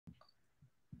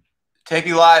Take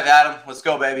me live, Adam. Let's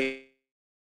go, baby.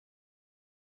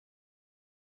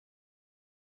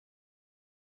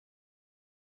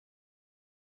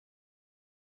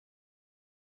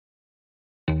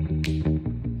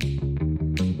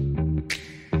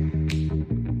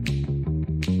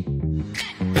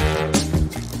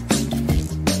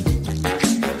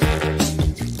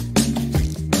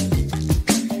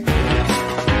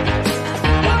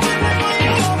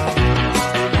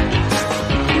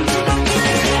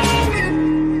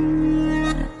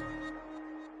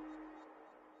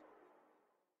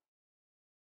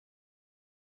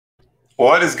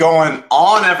 What is going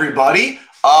on, everybody?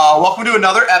 Welcome to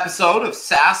another episode of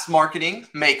SaaS Marketing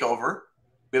Makeover.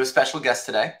 We have a special guest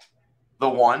today, the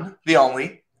one, the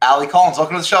only, Allie Collins.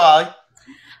 Welcome to the show, Allie.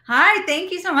 Hi,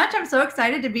 thank you so much. I'm so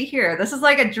excited to be here. This is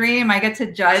like a dream. I get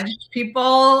to judge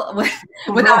people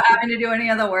without having to do any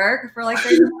of the work for like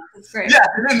 30 minutes. It's great. Yeah,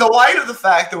 and in the light of the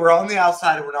fact that we're on the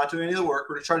outside and we're not doing any of the work,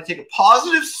 we're going to try to take a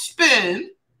positive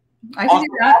spin on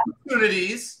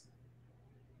opportunities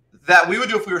that we would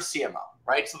do if we were CMO,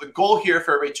 right? So the goal here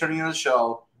for everybody tuning in the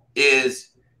show is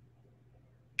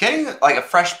getting like a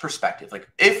fresh perspective. Like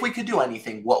if we could do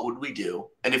anything, what would we do?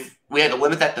 And if we had to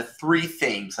limit that to three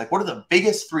things, like what are the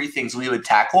biggest three things we would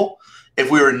tackle if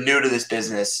we were new to this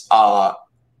business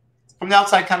from the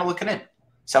outside kind of looking in?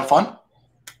 Sound fun?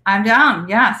 I'm down.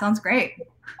 Yeah, sounds great.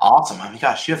 Awesome. Oh my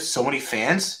gosh, you have so many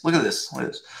fans. Look at this. Look at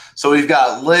this. So we've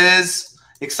got Liz,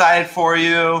 excited for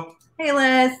you. Hey,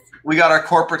 Liz. We got our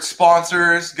corporate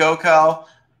sponsors, GoCo.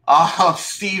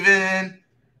 Steven.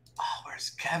 Oh,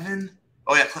 where's Kevin?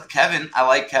 Oh, yeah, Kevin. I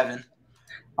like Kevin.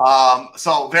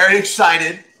 So very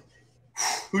excited.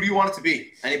 Who do you want it to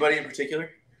be? Anybody in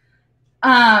particular?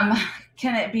 Can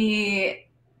it be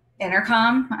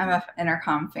Intercom? I'm an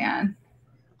Intercom fan.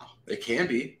 It can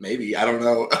be. Maybe. I don't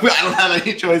know. I don't have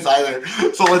any choice either.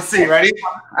 So let's see. Ready?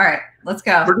 All right. Let's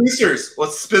go. Producers,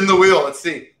 let's spin the wheel. Let's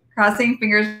see. Crossing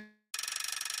fingers.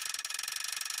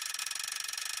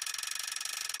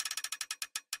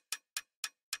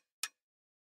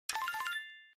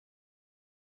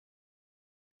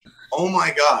 Oh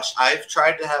my gosh, I've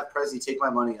tried to have Prezi take my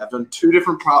money. I've done two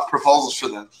different proposals for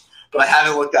them, but I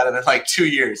haven't looked at them in like 2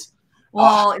 years.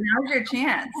 Well, now's your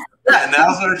chance. Yeah,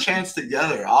 now's our chance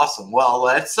together. Awesome. Well,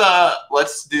 let's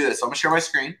do this. I'm gonna share my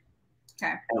screen.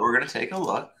 Okay. And we're gonna take a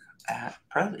look at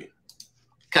Prezi.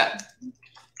 Okay. Do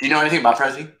you know anything about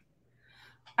Prezi?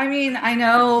 I mean, I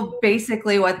know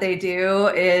basically what they do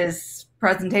is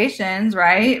presentations,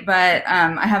 right? But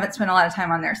I haven't spent a lot of time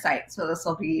on their site, so this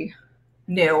will be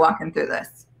new walking through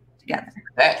this together.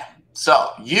 Okay.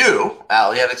 So you,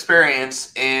 Allie, have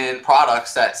experience in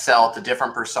products that sell to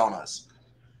different personas.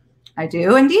 I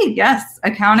do indeed. Yes.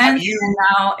 Accountants and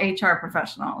now HR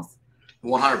professionals.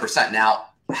 100%. Now,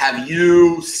 have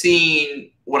you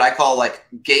seen what I call like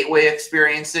gateway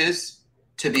experiences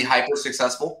to be hyper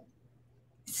successful?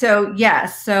 So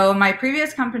yes. So my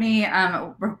previous company,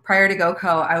 prior to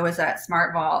GoCo, I was at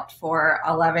SmartVault for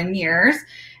 11 years.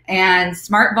 And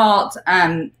SmartVault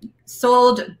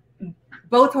sold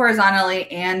both horizontally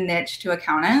and niche to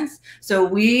accountants. So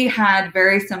we had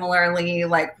very similarly,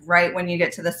 like right when you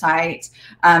get to the site,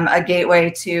 a gateway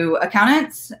to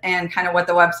accountants and kind of what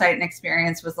the website and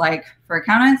experience was like for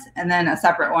accountants, and then a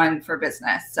separate one for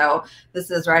business. So this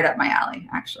is right up my alley,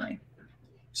 actually.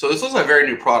 So this looks like a very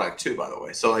new product too, by the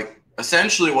way. So like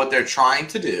essentially what they're trying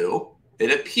to do,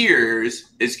 it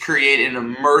appears, is create an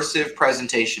immersive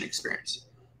presentation experience.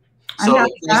 So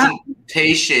the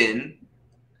presentation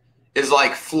is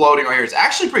like floating right here. It's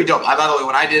actually pretty dope. By the way,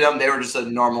 when I did them, they were just a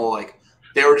normal, like,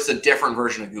 they were just a different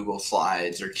version of Google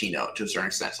Slides or Keynote to a certain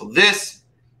extent. So this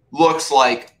looks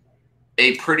like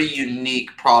a pretty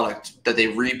unique product that they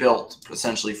rebuilt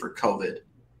essentially for COVID.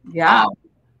 Yeah.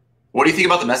 What do you think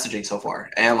about the messaging so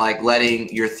far? And like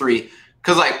letting your three,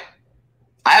 because like,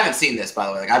 I haven't seen this, by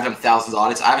the way. Like I've done thousands of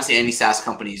audits. I haven't seen any SaaS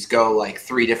companies go like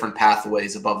 3 different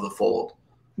pathways above the fold.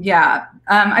 Yeah.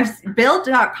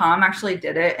 Build.com actually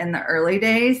did it in the early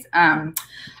days. I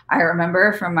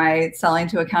remember from my selling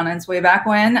to accountants way back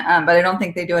when, but I don't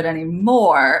think they do it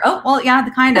anymore. Oh, well, yeah,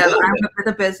 I'm with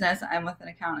a business. I'm with an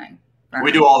accounting firm.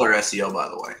 We do all their SEO, by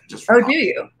the way. Just for do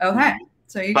you? Okay.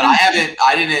 So you. But I haven't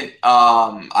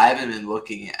been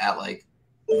looking at like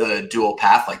the dual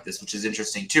path like this, which is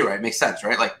interesting too, right? It makes sense,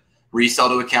 right? Like resell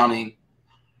to accounting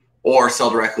or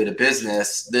sell directly to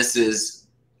business.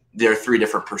 There are 3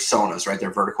 different personas, right?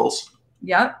 They're verticals.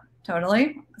 Yep,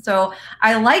 totally. So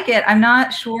I like it. I'm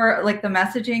not sure, like the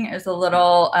messaging is a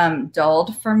little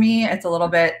dulled for me. It's a little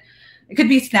bit it could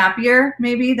be snappier,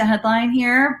 maybe the headline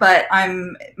here, but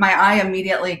my eye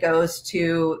immediately goes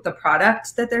to the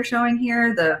product that they're showing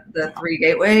here, the 3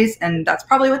 gateways, and that's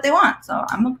probably what they want. So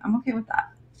I'm okay with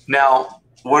that. Now,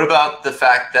 what about the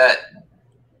fact that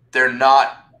they're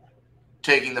not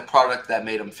taking the product that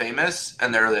made them famous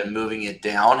and they're then moving it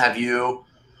down?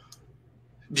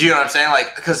 Do you know what I'm saying?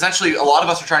 Like, because essentially a lot of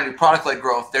us are trying to do product-led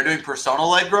growth. They're doing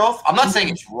persona-led growth. I'm not saying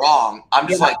it's wrong. I'm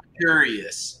just like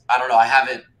curious. I don't know. I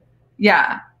haven't.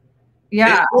 Yeah.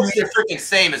 It's the freaking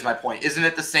same is my point. Isn't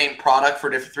it the same product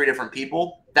for 3 different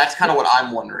people? That's kind of what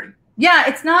I'm wondering. Yeah,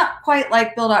 it's not quite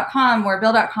like Bill.com, where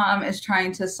Bill.com is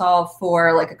trying to solve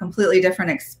for like a completely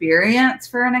different experience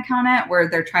for an accountant, where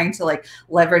they're trying to like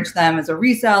leverage them as a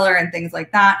reseller and things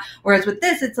like that. Whereas with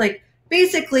this, it's like,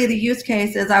 basically the use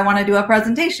case is I want to do a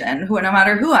presentation, no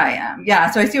matter who I am. Yeah.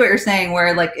 So I see what you're saying,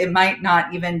 where like it might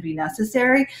not even be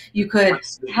necessary. You could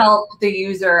help the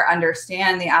user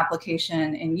understand the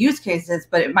application in use cases,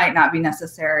 but it might not be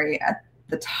necessary at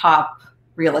the top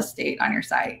real estate on your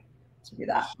site to do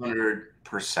that.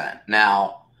 100%.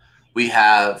 Now we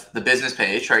have the business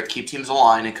page, right? Keep teams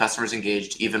aligned and customers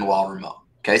engaged even while remote.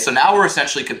 Okay. So now we're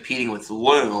essentially competing with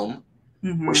Loom,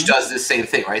 which does the same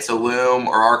thing, right? So Loom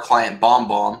or our client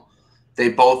BombBomb, they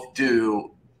both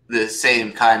do the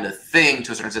same kind of thing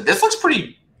to a certain extent. This looks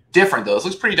pretty different, though. This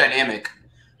looks pretty dynamic.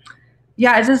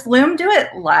 Yeah, does Loom do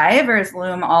it live, or is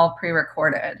Loom all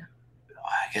pre-recorded?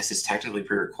 I guess it's technically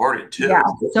pre-recorded, too. Yeah,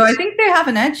 so I think they have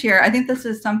an edge here. I think this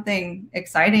is something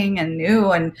exciting and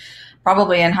new and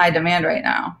probably in high demand right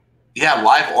now. Yeah,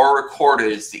 live or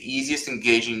recorded is the easiest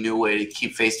engaging new way to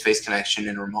keep face-to-face connection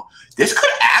in remote. This could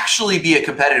actually be a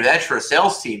competitive edge for a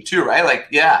sales team too, right? Like,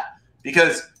 yeah,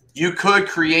 because you could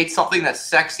create something that's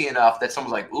sexy enough that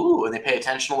someone's like, ooh, and they pay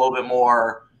attention a little bit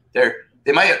more. They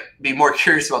might be more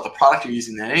curious about the product you're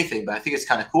using than anything, but I think it's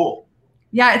kind of cool.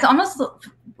 Yeah, it's almost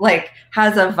like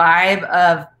has a vibe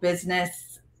of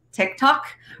business TikTok,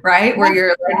 right? Where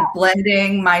you're like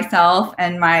blending myself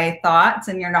and my thoughts,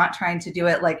 and you're not trying to do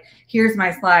it like, here's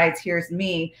my slides, here's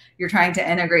me. You're trying to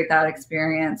integrate that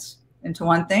experience into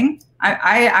one thing.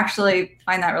 I actually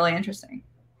find that really interesting.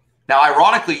 Now,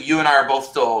 ironically, you and I are both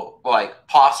still like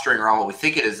posturing around what we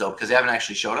think it is, though, because they haven't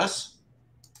actually showed us.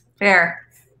 Fair.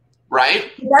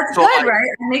 Right? That's so good, right?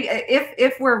 I think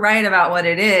if we're right about what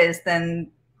it is,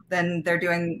 then they're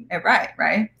doing it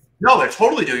right? No, they're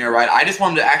totally doing it right. I just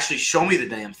want them to actually show me the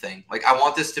damn thing. Like, I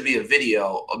want this to be a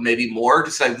video of maybe more,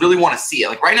 just I really want to see it.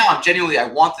 Like, right now,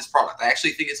 I want this product. I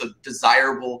actually think it's a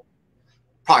desirable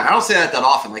product. I don't say that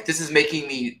often. Like, this is making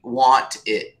me want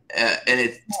it, and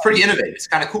it's pretty innovative. It's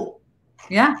kind of cool.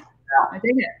 Yeah, I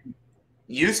dig it.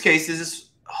 Use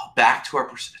cases, back to our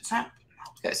percent.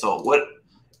 Okay, so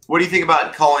what do you think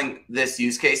about calling this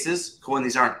use cases when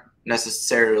these aren't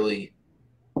necessarily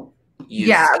use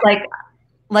cases?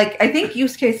 Like I think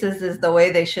use cases is the way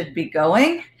they should be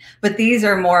going, but these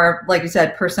are more, like you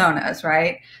said, personas,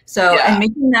 right? So and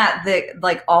making that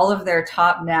like all of their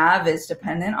top nav is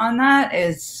dependent on that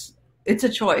it's a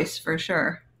choice for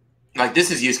sure. Like this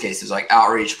is use cases, like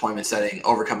outreach, appointment setting,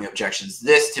 overcoming objections.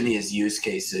 This to me is use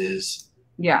cases.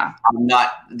 Yeah.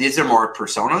 These are more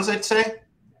personas, I'd say.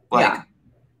 Like,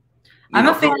 I'm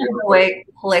a fan of the way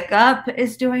ClickUp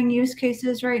is doing use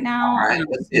cases right now. All right,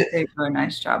 they do a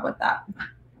nice job with that.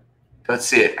 Let's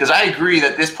see it. Because I agree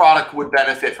that this product would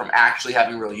benefit from actually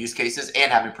having real use cases and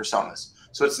having personas.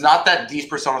 So it's not that these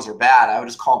personas are bad. I would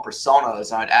just call them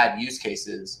personas and I'd add use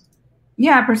cases.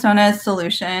 Yeah, personas,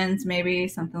 solutions, maybe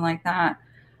something like that.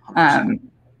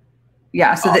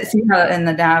 Yeah, so see how in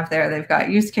the nav there, they've got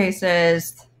use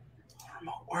cases.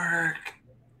 Remote work.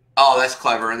 Oh, that's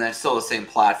clever. And then it's still the same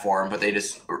platform, but they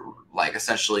just like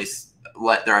essentially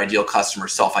let their ideal customer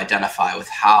self-identify with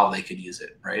how they could use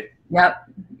it, right?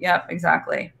 Yep,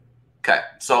 exactly. Okay,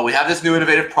 so we have this new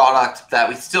innovative product that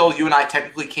you and I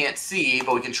technically can't see,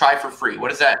 but we can try for free.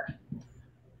 What is that?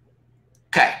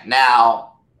 Okay,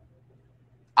 now,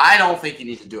 I don't think you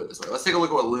need to do it this way. Let's take a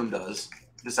look at what Loom does,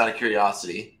 just out of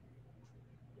curiosity.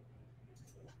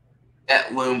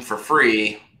 At Loom for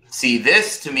free. See,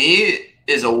 this to me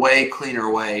is a way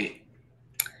cleaner way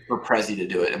for Prezi to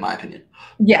do it, in my opinion.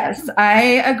 Yes, I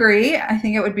agree. I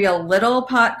think it would be a little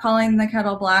pot calling the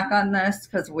kettle black on this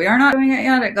because we are not doing it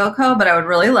yet at GoCo, but I would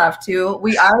really love to.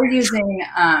 We are using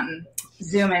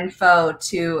ZoomInfo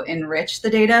to enrich the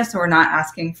data, so we're not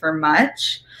asking for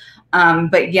much.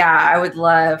 But yeah, I would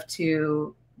love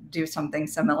to do something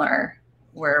similar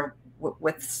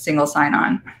with single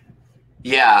sign-on.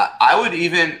 Yeah, I would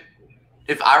even,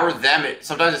 if I were them,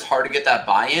 sometimes it's hard to get that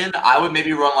buy-in. I would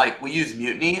maybe run we use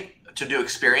Mutiny to do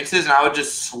experiences, and I would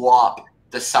just swap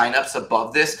the signups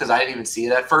above this because I didn't even see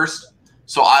it at first.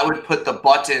 So I would put the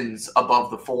buttons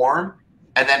above the form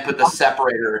and then put the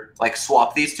separator, like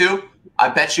swap these two. I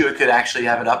bet you it could actually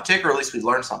have an uptick, or at least we'd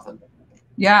learn something.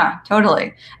 Yeah,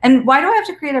 totally. And why do I have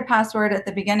to create a password at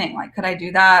the beginning? Like, could I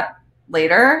do that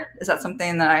later? Is that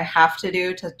something that I have to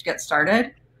do to get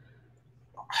started?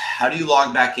 How do you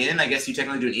log back in? I guess you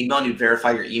technically do an email and you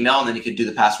verify your email, and then you could do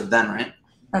the password then, right?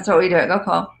 That's what we do at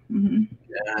GoCo. Mm-hmm.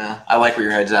 Yeah, I like where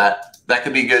your head's at. That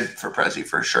could be good for Prezi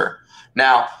for sure.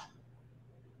 Now,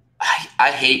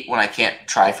 I hate when I can't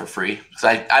try for free because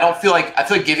I don't feel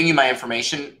like giving you my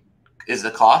information is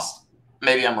the cost.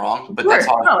 Maybe I'm wrong, but that's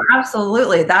all. No,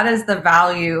 absolutely. That is the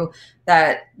value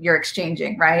that you're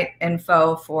exchanging, right?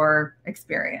 Info for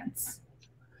experience.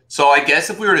 So I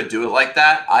guess if we were to do it like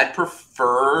that, I'd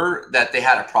prefer that they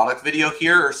had a product video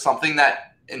here or something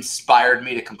that inspired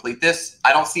me to complete this.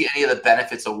 I don't see any of the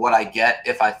benefits of what I get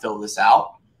if I fill this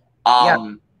out.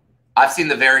 I've seen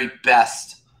the very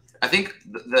best. I think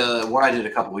the one I did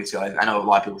a couple weeks ago, I know a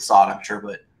lot of people saw it, I'm sure,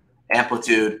 but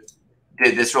Amplitude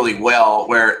did this really well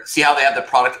where, see how they have the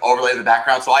product overlay in the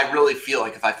background? So I really feel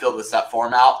like if I fill that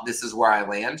form out, this is where I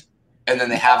land. And then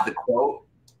they have the quote.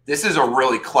 This is a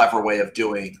really clever way of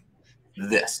doing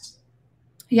this.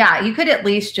 Yeah, you could at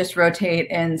least just rotate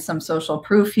in some social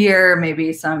proof here,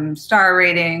 maybe some star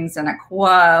ratings and a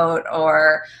quote,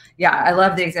 or yeah, I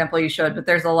love the example you showed, but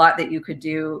there's a lot that you could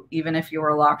do even if you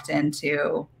were locked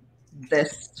into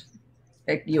this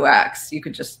UX. You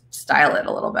could just style it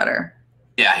a little better.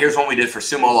 Yeah, here's one we did for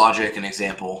Sumo Logic, an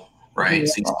example, right? Yeah.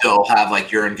 So you still have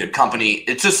like you're in good company.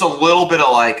 It's just a little bit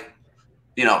of like,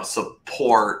 you know,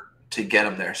 support to get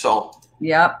them there. So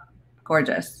yep,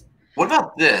 gorgeous. What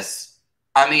about this?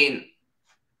 I mean,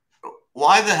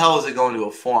 why the hell is it going to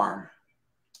a farm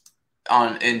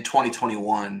in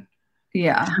 2021?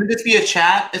 Yeah. Could this be a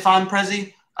chat if I'm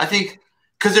Prezi? I think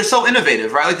because they're so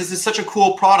innovative, right? Like this is such a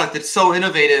cool product. It's so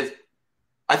innovative.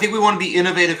 I think we want to be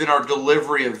innovative in our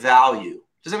delivery of value.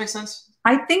 Does that make sense?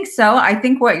 I think so. I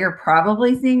think what you're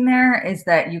probably seeing there is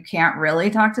that you can't really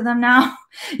talk to them now.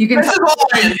 You can. This is all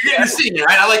you're seeing it,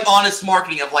 right? I like honest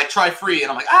marketing of like try free,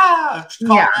 and I'm like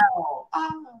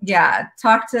yeah.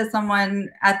 Talk to someone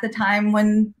at the time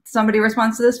when somebody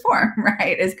responds to this form,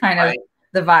 right? Is kind of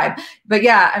the vibe. But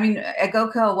yeah, I mean, at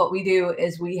GoCo, what we do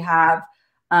is we have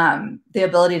the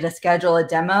ability to schedule a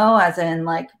demo, as in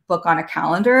like book on a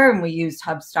calendar, and we use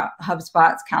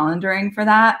HubSpot's calendaring for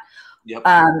that. Yep.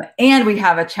 And we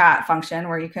have a chat function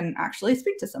where you can actually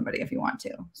speak to somebody if you want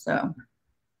to. So,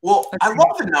 well, I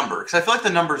love the number because I feel like the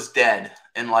number's dead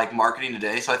in like marketing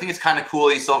today. So I think it's kind of cool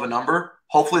that you still have a number.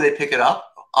 Hopefully they pick it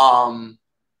up. Do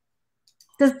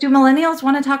millennials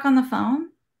want to talk on the phone?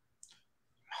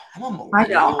 I'm a millennial. I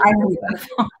don't. I need the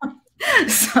phone.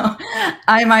 So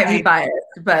I might be biased,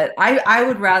 but I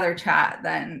would rather chat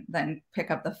than pick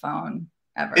up the phone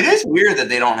ever. It is weird that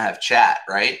they don't have chat,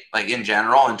 right? Like in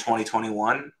general in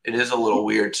 2021, it is a little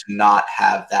weird to not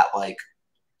have that like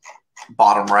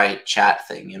bottom right chat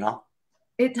thing, you know?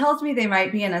 It tells me they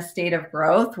might be in a state of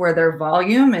growth where their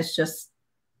volume is just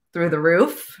through the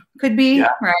roof, could be,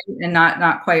 right? And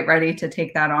not quite ready to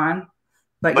take that on.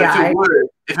 But yeah,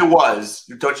 if it was,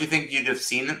 don't you think you'd have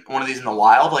seen one of these in the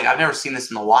wild? Like I've never seen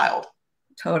this in the wild.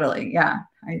 Totally. Yeah.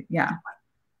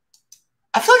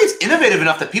 I feel like it's innovative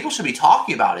enough that people should be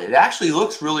talking about it. It actually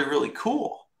looks really, really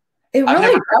cool. It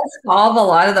really does solve a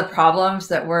lot of the problems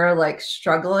that we're like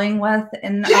struggling with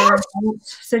in our remote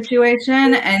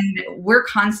situation. And we're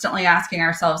constantly asking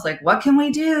ourselves, like, what can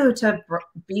we do to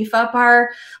beef up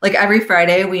our, like every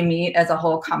Friday we meet as a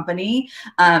whole company.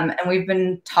 And we've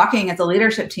been talking as a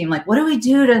leadership team, like, what do we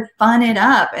do to fun it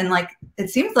up? And like, it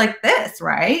seems like this,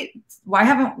 right? Why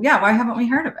haven't we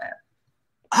heard of it?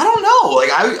 I don't know. Like,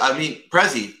 I mean,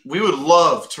 Prezi, we would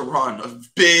love to run a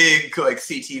big like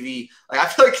CTV. Like, I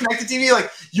feel like connected TV,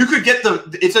 like you could get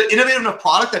it's an innovative enough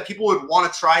product that people would want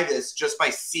to try this just by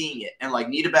seeing it and like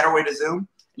need a better way to Zoom.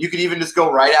 You could even just go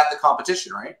right at the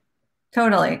competition, right?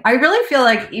 Totally. I really feel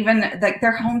like even like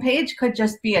their homepage could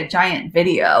just be a giant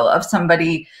video of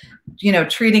somebody, you know,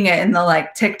 treating it in the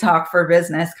like TikTok for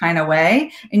business kind of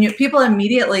way. And people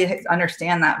immediately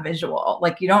understand that visual.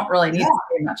 Like you don't really need to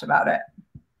say much about it.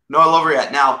 No, I love where you're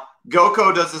at. Now,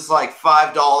 GoCo does this like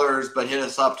 $5, but hit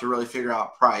us up to really figure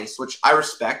out price, which I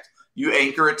respect. You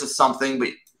anchor it to something, but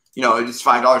you know, it's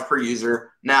 $5 per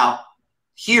user. Now,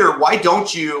 here, why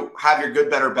don't you have your good,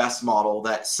 better, best model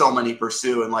that so many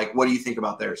pursue? And like, what do you think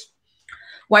about theirs?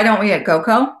 Why don't we at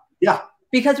GoCo? Yeah.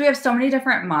 Because we have so many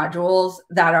different modules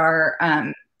that are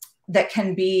that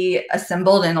can be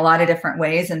assembled in a lot of different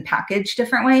ways and packaged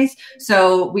different ways.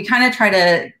 So we kind of try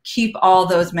to keep all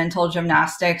those mental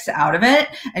gymnastics out of it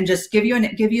and just give you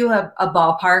a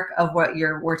ballpark of what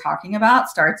we're talking about.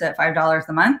 Starts at $5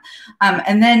 a month.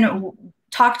 And then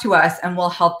talk to us and we'll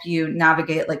help you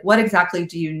navigate, like, what exactly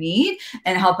do you need,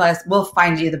 and help us, we'll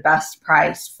find you the best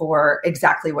price for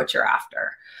exactly what you're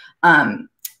after.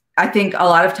 I think a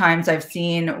lot of times I've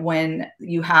seen when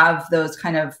you have those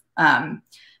kind of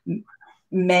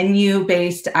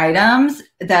menu-based items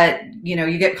that, you know,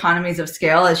 you get economies of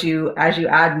scale as you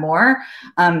add more.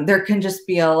 There can just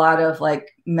be a lot of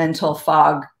like mental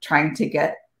fog trying to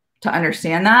get to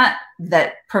understand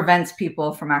that prevents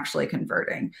people from actually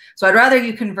converting. So I'd rather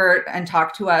you convert and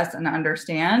talk to us and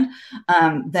understand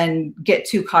than get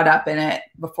too caught up in it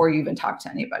before you even talk to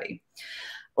anybody.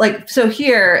 Like, so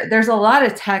here, there's a lot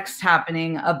of text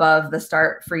happening above the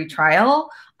start free trial.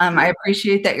 I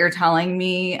appreciate that you're telling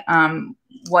me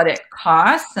what it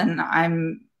costs,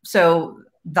 and so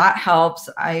that helps.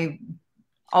 We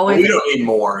don't need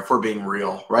more if we're being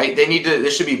real, right?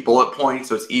 This should be bullet points,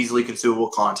 so it's easily consumable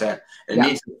content. It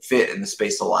needs to fit in the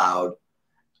space allowed.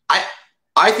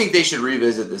 I think they should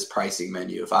revisit this pricing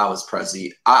menu. If I was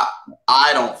Prezi,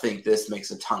 I don't think this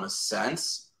makes a ton of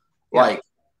sense. Yeah. Like,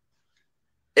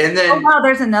 and then, oh wow,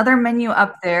 there's another menu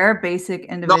up there, basic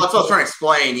individual. No, that's what I was trying to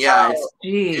explain. Yeah,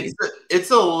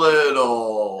 it's a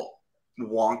little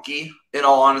wonky, in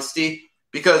all honesty,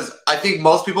 because I think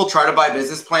most people try to buy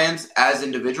business plans as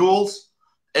individuals,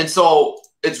 and so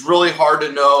it's really hard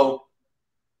to know,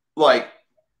 like,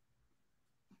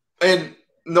 and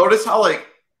notice how like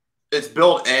it's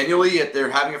billed annually, yet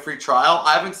they're having a free trial.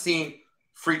 I haven't seen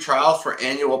free trials for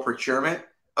annual procurement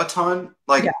a ton.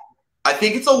 Like, yeah. I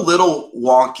think it's a little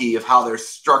wonky of how they're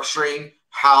structuring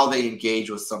how they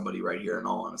engage with somebody right here, in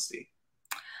all honesty.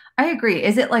 I agree.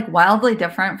 Is it like wildly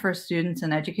different for students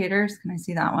and educators? Can I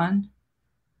see that one?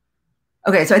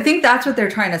 Okay, so I think that's what they're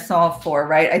trying to solve for,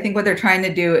 right? I think what they're trying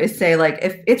to do is say, like,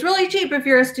 if it's really cheap if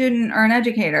you're a student or an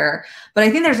educator, but I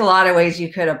think there's a lot of ways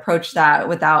you could approach that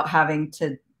without having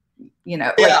to, you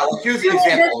know, yeah, like here's an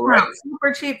example, right?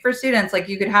 Super cheap for students. Like,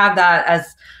 you could have that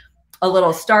as a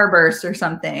little Starburst or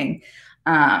something.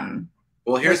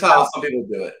 Well, here's how some people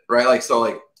do it, right? Like, so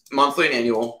like monthly and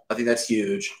annual, I think that's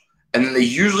huge. And then they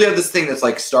usually have this thing that's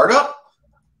like startup.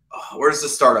 Oh, where's the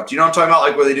startup? Do you know what I'm talking about?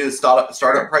 Like where they do the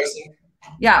startup pricing?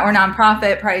 Yeah, or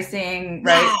nonprofit pricing,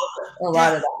 right? A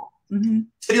lot of that. Mm-hmm.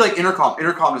 City like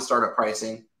Intercom is startup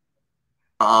pricing.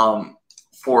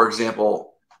 For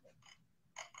example,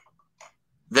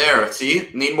 there, see,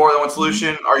 need more than one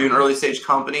solution. Are you an early stage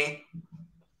company?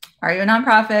 Are you a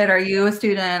nonprofit? Are you a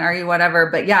student? Are you whatever?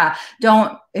 But yeah,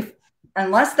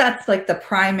 unless that's like the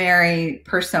primary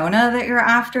persona that you're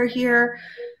after here,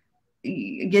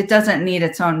 it doesn't need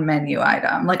its own menu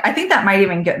item. Like, I think that might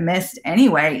even get missed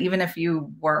anyway, even if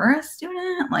you were a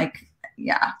student. Like,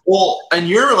 yeah. Well, and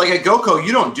you're like at GoCo,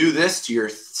 you don't do this to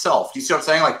yourself. Do you see what I'm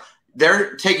saying? Like,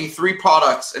 they're taking 3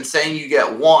 products and saying you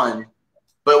get one,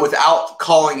 but without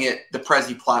calling it the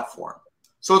Prezi platform.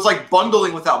 So it's like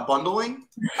bundling without bundling.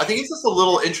 I think it's just a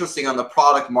little interesting on the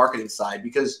product marketing side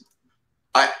because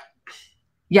I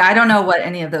don't know what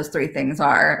any of those 3 things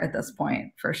are at this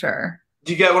point, for sure.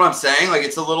 Do you get what I'm saying? Like,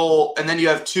 it's a little, and then you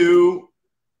have 2,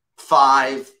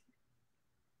 5,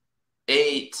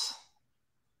 8,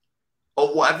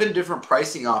 11 different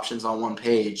pricing options on one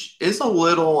page is a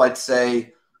little, I'd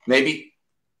say, maybe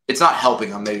it's not helping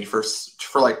them maybe for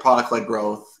like product-led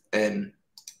growth and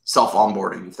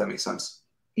self-onboarding, if that makes sense.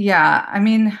 Yeah, I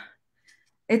mean,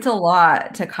 it's a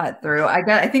lot to cut through.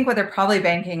 I think what they're probably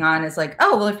banking on is like,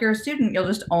 oh, well, if you're a student, you'll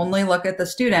just only look at the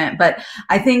student. But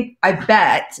I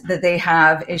bet that they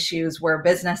have issues where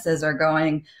businesses are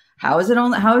going, how is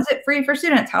it free for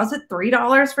students? How is it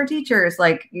 $3 for teachers?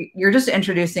 Like, you're just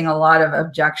introducing a lot of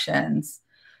objections.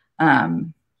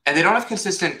 And they don't have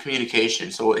consistent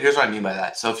communication. So here's what I mean by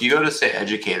that. So if you go to, say,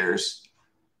 educators,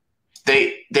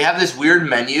 they have this weird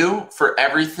menu for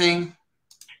everything,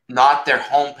 not their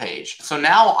homepage. So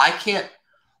now I can't,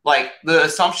 like, the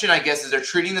assumption, I guess, is they're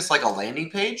treating this like a landing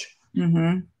page.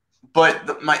 Mm-hmm.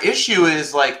 But my issue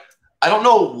is, like, I don't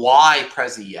know why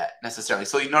Prezi yet necessarily.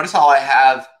 So you notice how I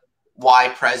have why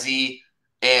Prezi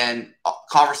and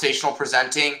conversational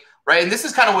presenting, right? And this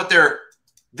is kind of what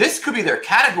this could be their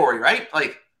category, right?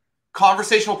 Like,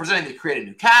 conversational presenting, they create a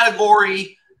new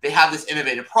category. They have this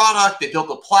innovative product. They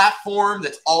built a platform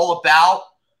that's all about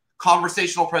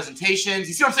conversational presentations.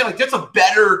 You see what I'm saying? Like, that's a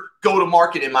better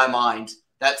go-to-market in my mind.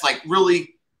 That's like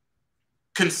really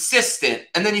consistent.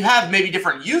 And then you have maybe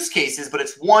different use cases, but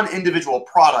it's one individual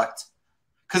product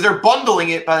because they're bundling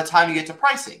it by the time you get to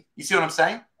pricing. You see what I'm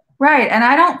saying? Right. And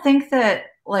I don't think that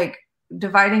like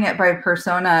dividing it by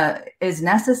persona is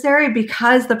necessary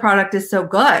because the product is so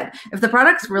good. If the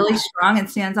product's really strong and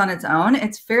stands on its own,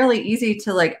 it's fairly easy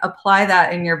to like apply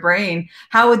that in your brain.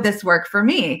 How would this work for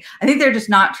me? I think they're just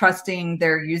not trusting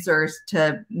their users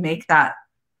to make that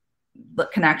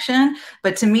connection.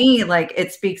 But to me, like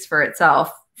it speaks for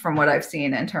itself from what I've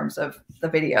seen in terms of the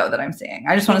video that I'm seeing.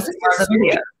 I just want to see more of the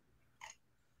video.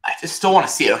 I just still want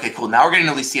to see it. Okay, cool. Now we're going to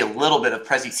at least see a little bit of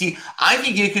Prezi. See, I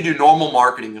think you could do normal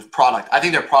marketing of product. I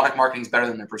think their product marketing is better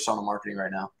than their persona marketing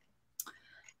right now.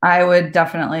 I would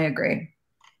definitely agree.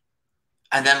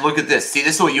 And then look at this. See,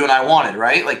 this is what you and I wanted,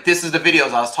 right? Like this is the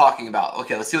videos I was talking about.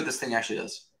 Okay, let's see what this thing actually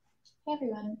does. Hey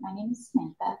everyone, my name is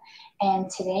Samantha, and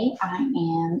today I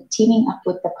am teaming up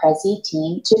with the Prezi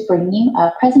team to bring you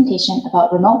a presentation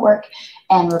about remote work,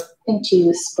 and we're going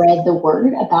to spread the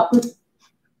word about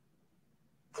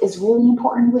is really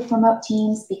important with remote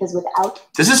teams because without...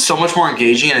 This is so much more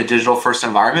engaging in a digital first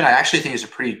environment. I actually think it's a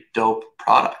pretty dope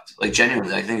product. Like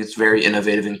genuinely, I think it's very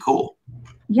innovative and cool.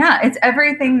 Yeah, it's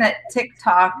everything that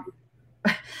TikTok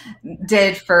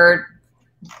did for,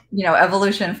 you know,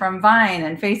 evolution from Vine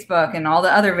and Facebook and all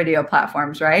the other video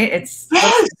platforms, right? It's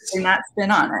that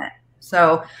spin on it.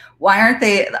 So why aren't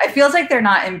they, it feels like they're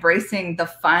not embracing the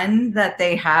fun that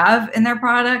they have in their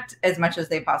product as much as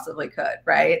they possibly could,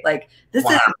 right? Like this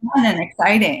is fun and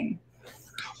exciting.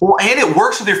 Well, and it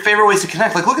works with your favorite ways to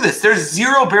connect. Like, look at this. There's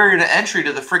zero barrier to entry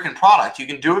to the freaking product. You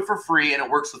can do it for free and it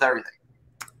works with everything.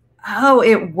 Oh,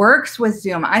 it works with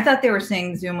Zoom. I thought they were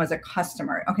saying Zoom was a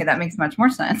customer. Okay, that makes much more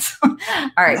sense. All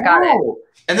right, got it.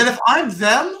 And then if I'm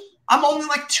them, I'm only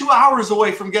like 2 hours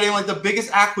away from getting like the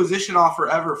biggest acquisition offer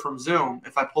ever from Zoom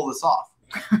if I pull this off.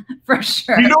 For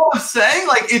sure. You know what I'm saying?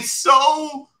 Like it's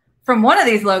so... From one of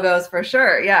these logos, for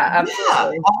sure. Yeah,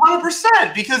 absolutely. Yeah,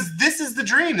 100%. Because this is the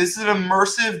dream. This is an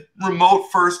immersive,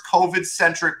 remote-first,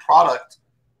 COVID-centric product.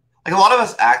 Like a lot of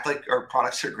us act like our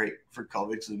products are great for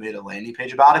COVID because we made a landing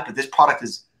page about it, but this product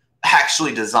is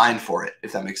actually designed for it,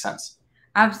 if that makes sense.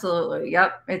 Absolutely.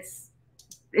 Yep.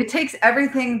 It takes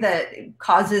everything that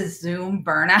causes Zoom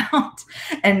burnout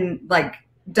and like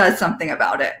does something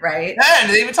about it, right? Yeah,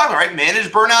 and they even talk about, right, manage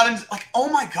burnout and like, oh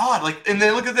my God. Like, and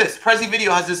then look at this. Prezi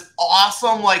Video has this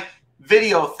awesome like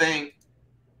video thing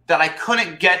that I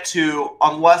couldn't get to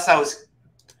unless I was.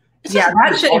 Yeah,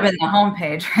 that should have been the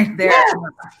homepage right there.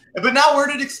 Yeah. But now where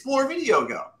did Explore Video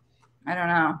go? I don't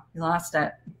know. You lost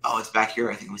it. Oh, it's back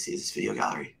here. I think we see this video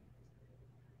gallery.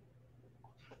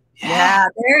 Yeah,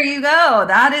 there you go.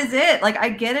 That is it. Like, I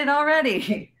get it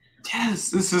already. Yes,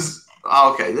 this is,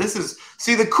 okay, this is,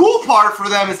 see, the cool part for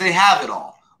them is they have it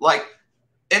all. Like,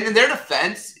 and in their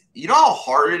defense, you know how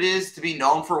hard it is to be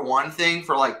known for one thing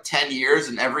for like 10 years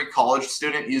and every college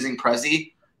student using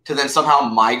Prezi to then somehow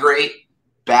migrate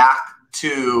back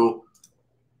to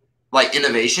like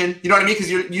innovation? You know what I mean? Because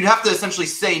you'd have to essentially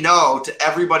say no to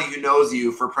everybody who knows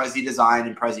you for Prezi Design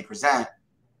and Prezi Present.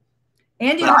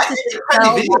 And you have to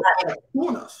dispel that, cool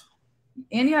enough.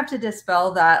 And you have to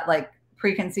dispel that like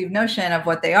preconceived notion of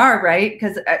what they are, right?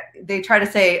 Because they try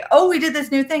to say, "Oh, we did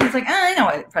this new thing." It's like, I know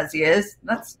what Prezi is.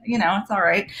 That's, you know, it's all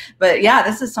right. But yeah,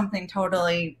 this is something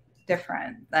totally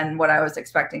different than what I was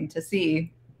expecting to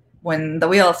see when the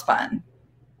wheel spun.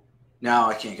 Now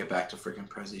I can't get back to freaking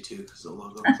Prezi too because the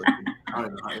logo. I don't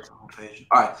even know how to get the homepage.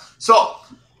 All right, so.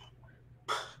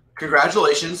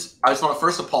 Congratulations. I just want to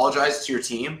first apologize to your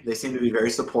team. They seem to be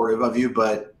very supportive of you,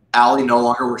 but Allie no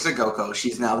longer works at GoCo.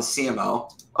 She's now the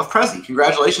CMO of Prezi.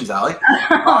 Congratulations, Allie.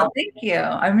 Oh, thank you.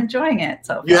 I'm enjoying it.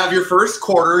 So you have your first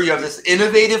quarter. You have this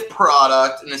innovative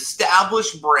product, an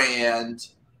established brand.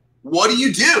 What do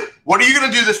you do? What are you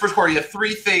going to do this first quarter? You have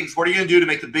 3 things. What are you going to do to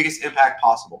make the biggest impact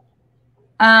possible?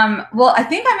 Well, I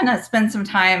think I'm going to spend some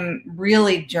time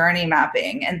really journey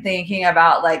mapping and thinking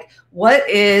about like, what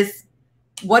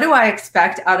do I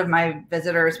expect out of my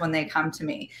visitors when they come to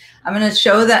me? I'm going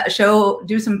to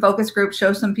do some focus groups,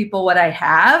 show some people what I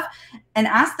have and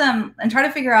ask them and try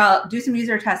to figure out, do some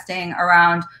user testing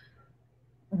around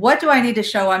what do I need to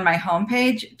show on my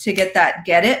homepage to get that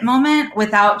get it moment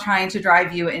without trying to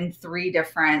drive you in 3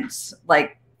 different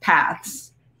like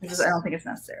paths, because I don't think it's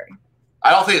necessary.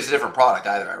 I don't think it's a different product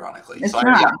either, ironically. It's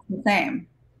not the same.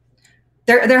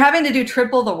 They're having to do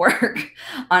triple the work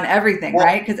on everything,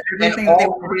 right? Because everything that they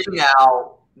want to do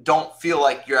now don't feel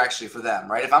like you're actually for them,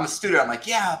 right? If I'm a student, I'm like,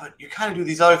 yeah, but you kind of do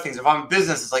these other things. If I'm in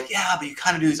business, it's like, yeah, but you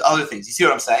kind of do these other things. You see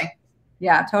what I'm saying?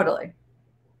 Yeah, totally.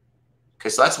 Okay,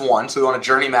 so that's one. So we want to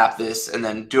journey map this and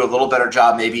then do a little better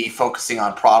job maybe focusing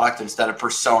on product instead of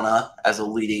persona as a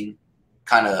leading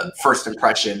kind of first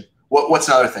impression. What's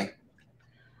another thing?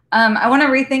 I want to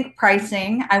rethink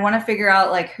pricing. I want to figure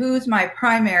out like who's my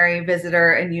primary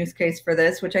visitor and use case for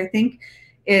this, which I think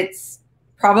it's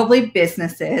probably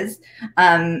businesses,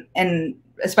 and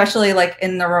especially like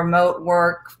in the remote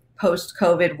work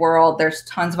post-COVID world, there's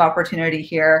tons of opportunity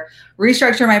here.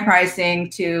 Restructure my pricing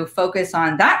to focus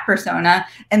on that persona,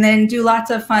 and then do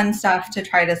lots of fun stuff to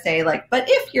try to say like, but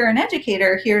if you're an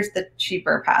educator, here's the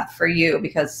cheaper path for you,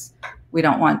 because we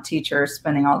don't want teachers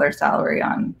spending all their salary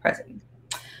on Prezi.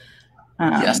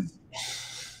 Yes.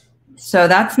 So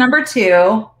that's number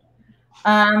 2.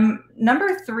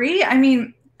 Number 3, I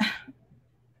mean,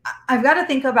 I've got to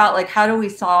think about like, how do we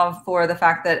solve for the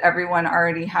fact that everyone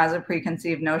already has a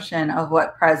preconceived notion of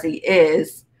what Prezi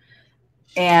is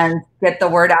and get the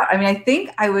word out. I mean, I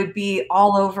think I would be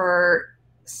all over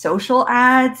social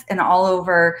ads and all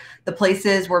over the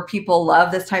places where people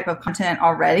love this type of content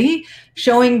already,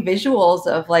 showing visuals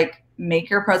of like, make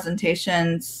your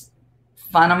presentations,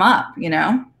 fun them up, you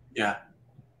know? Yeah.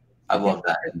 I love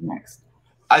that. Next.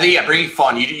 I think, yeah, bringing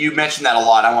fun. You mentioned that a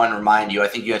lot. I want to remind you, I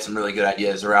think you had some really good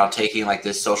ideas around taking like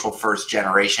this social first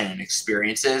generation and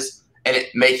experiences and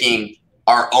making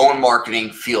our own marketing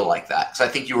feel like that. So I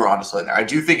think you were onto something there. I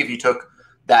do think if you took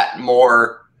that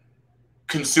more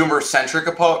consumer centric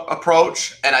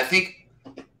approach, and I think,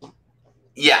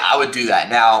 yeah, I would do that.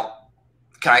 Now,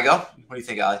 can I go? What do you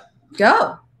think, Allie?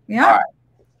 Go. Yeah. All right.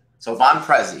 So if I'm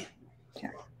Prezi,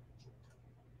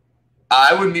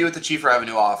 I would meet with the chief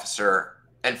revenue officer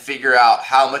and figure out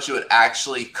how much it would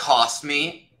actually cost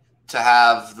me to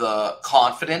have the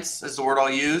confidence, is the word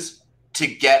I'll use, to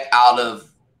get out of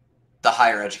the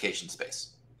higher education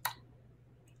space.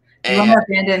 You want to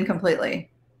abandon completely.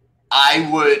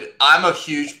 I'm a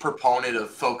huge proponent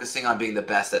of focusing on being the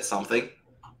best at something.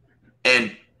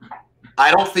 And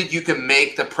I don't think you can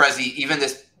make the Prezi, even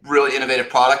this really innovative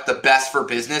product, the best for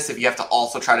business if you have to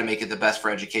also try to make it the best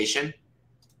for education.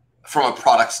 From a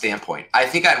product standpoint, I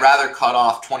think I'd rather cut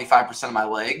off 25% of my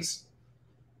legs,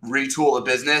 retool the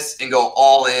business, and go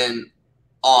all in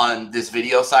on this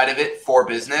video side of it for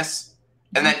business.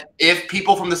 And then if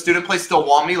people from the student place still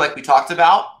want me, like we talked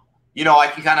about, you know, I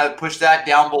can kind of push that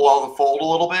down below the fold a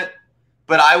little bit.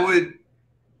 But I would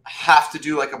have to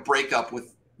do like a breakup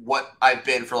with what I've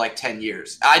been for like 10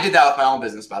 years. I did that with my own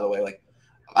business, by the way. Like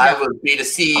I was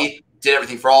B2C. Did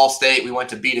everything for Allstate. We went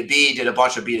to B2B, did a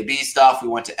bunch of B2B stuff. We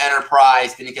went to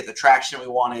enterprise, didn't get the traction we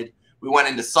wanted. We went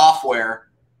into software.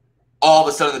 All of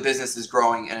a sudden, the business is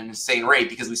growing at an insane rate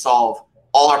because we solve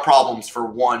all our problems for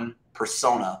one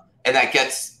persona. And that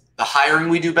gets the hiring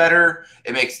we do better.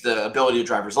 It makes the ability to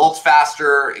drive results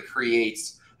faster. It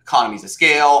creates economies of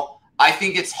scale. I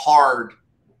think it's hard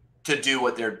to do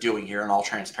what they're doing here in all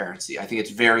transparency. I think it's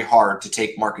very hard to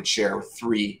take market share with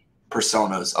 3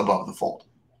 personas above the fold.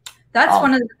 That's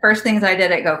one of the first things I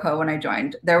did at GoCo when I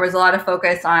joined. There was a lot of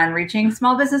focus on reaching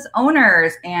small business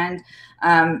owners and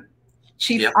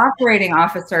chief operating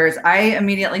officers. I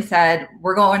immediately said,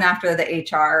 we're going after the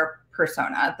HR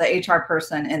persona, the HR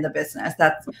person in the business.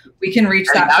 We can reach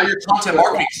that. Now your content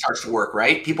marketing starts to work,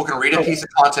 right? People can read a piece of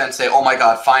content and say, oh my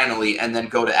God, finally, and then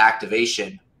go to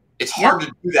activation. It's hard to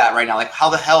do that right now. Like, how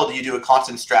the hell do you do a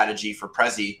content strategy for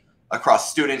Prezi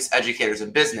across students, educators,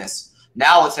 and business?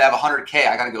 Now let's say I have 100K.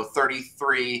 I got to go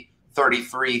 33,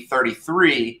 33,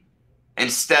 33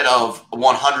 instead of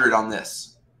 100 on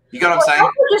this. You got what I'm saying?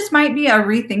 It just might be a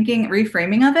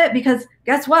reframing of it, because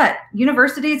guess what?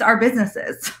 Universities are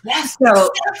businesses. Yes, so,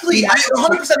 exactly. I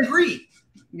 100% agree.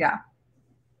 Yeah.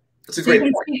 That's a great point.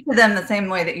 You can speak to them the same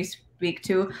way that you speak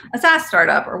to a SaaS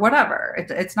startup or whatever.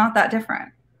 It's not that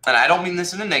different. And I don't mean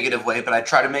this in a negative way, but I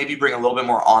try to maybe bring a little bit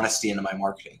more honesty into my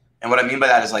marketing. And what I mean by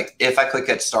that is, like, if I click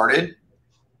get started,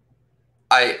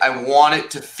 I want it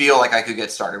to feel like I could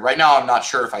get started. Right now, I'm not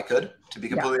sure if I could, to be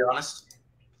completely honest.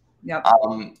 Yep.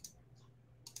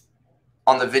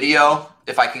 On the video,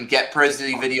 if I can get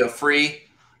Prezi video free,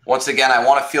 once again, I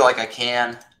want to feel like I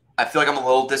can. I feel like I'm a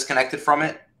little disconnected from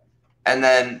it. And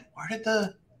then I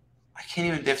can't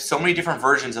even, there's so many different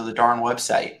versions of the darn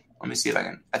website. Let me see if I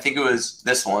can. I think it was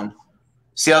this one.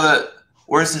 See how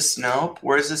where's the Nope.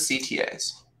 Where's the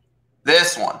CTAs?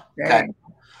 This one. Okay.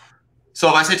 So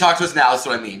if I say talk to us now, that's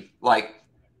what I mean. Like,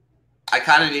 I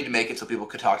kind of need to make it so people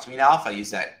could talk to me now if I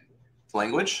use that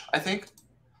language, I think.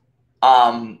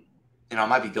 You know, I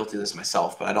might be guilty of this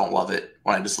myself, but I don't love it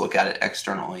when I just look at it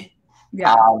externally.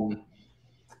 Yeah.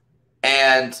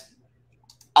 And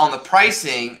on the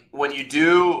pricing, when you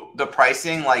do the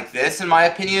pricing like this, in my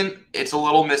opinion, it's a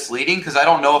little misleading because I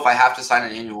don't know if I have to sign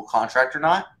an annual contract or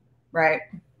not. Right.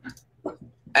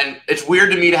 And it's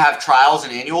weird to me to have trials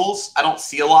and annuals. I don't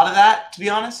see a lot of that, to be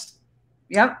honest.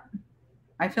 Yep.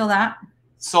 I feel that.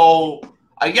 So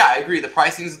Yeah, I agree. The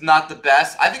pricing is not the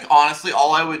best. I think honestly,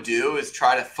 all I would do is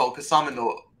try to focus them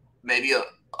into maybe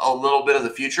a little bit of the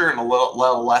future and a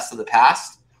little less of the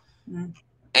past,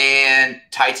 and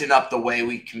tighten up the way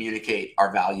we communicate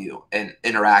our value and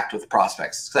interact with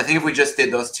prospects. Because I think if we just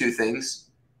did those two things,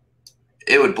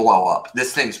 it would blow up.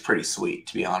 This thing's pretty sweet,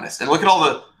 to be honest. And look at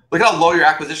how low your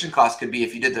acquisition cost could be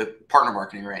if you did the partner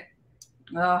marketing right.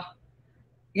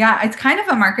 Yeah, it's kind of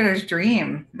a marketer's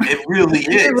dream. It really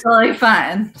is. It's really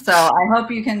fun. So I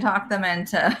hope you can talk them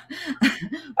into.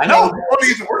 I know. We want to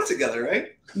get to work together, right?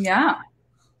 Yeah. I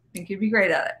think you'd be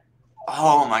great at it.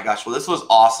 Oh my gosh. Well, this was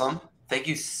awesome. Thank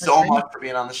you so much for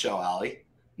being on the show, Allie.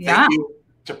 Yeah. Thank you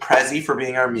to Prezi for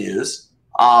being our muse.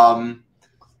 Let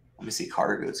me see.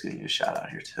 Carter Good's giving you a shout out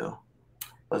here too.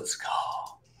 Let's go.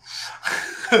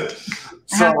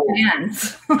 So,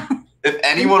 if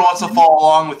anyone wants to follow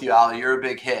along with you, Allie, you're a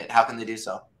big hit. How can they do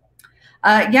so?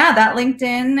 Yeah, that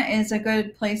LinkedIn is a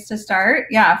good place to start.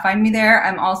 Yeah, find me there.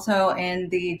 I'm also in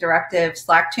the Directive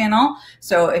Slack channel.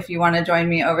 So if you want to join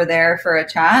me over there for a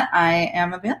chat, I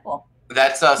am available.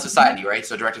 That's Society, right?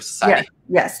 So Directive Society.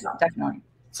 Yes, definitely.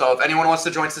 So if anyone wants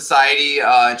to join Society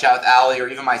and chat with Allie or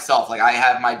even myself, like I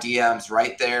have my DMs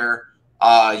right there.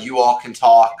 You all can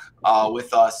talk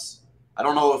with us. I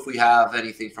don't know if we have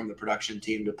anything from the production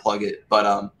team to plug it,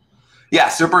 but yeah,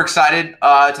 super excited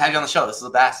to have you on the show. This is a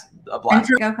blast. Thanks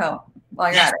for GoCo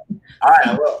while you're at it. All right,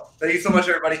 I will. Thank you so much,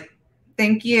 everybody.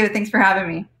 Thank you. Thanks for having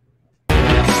me.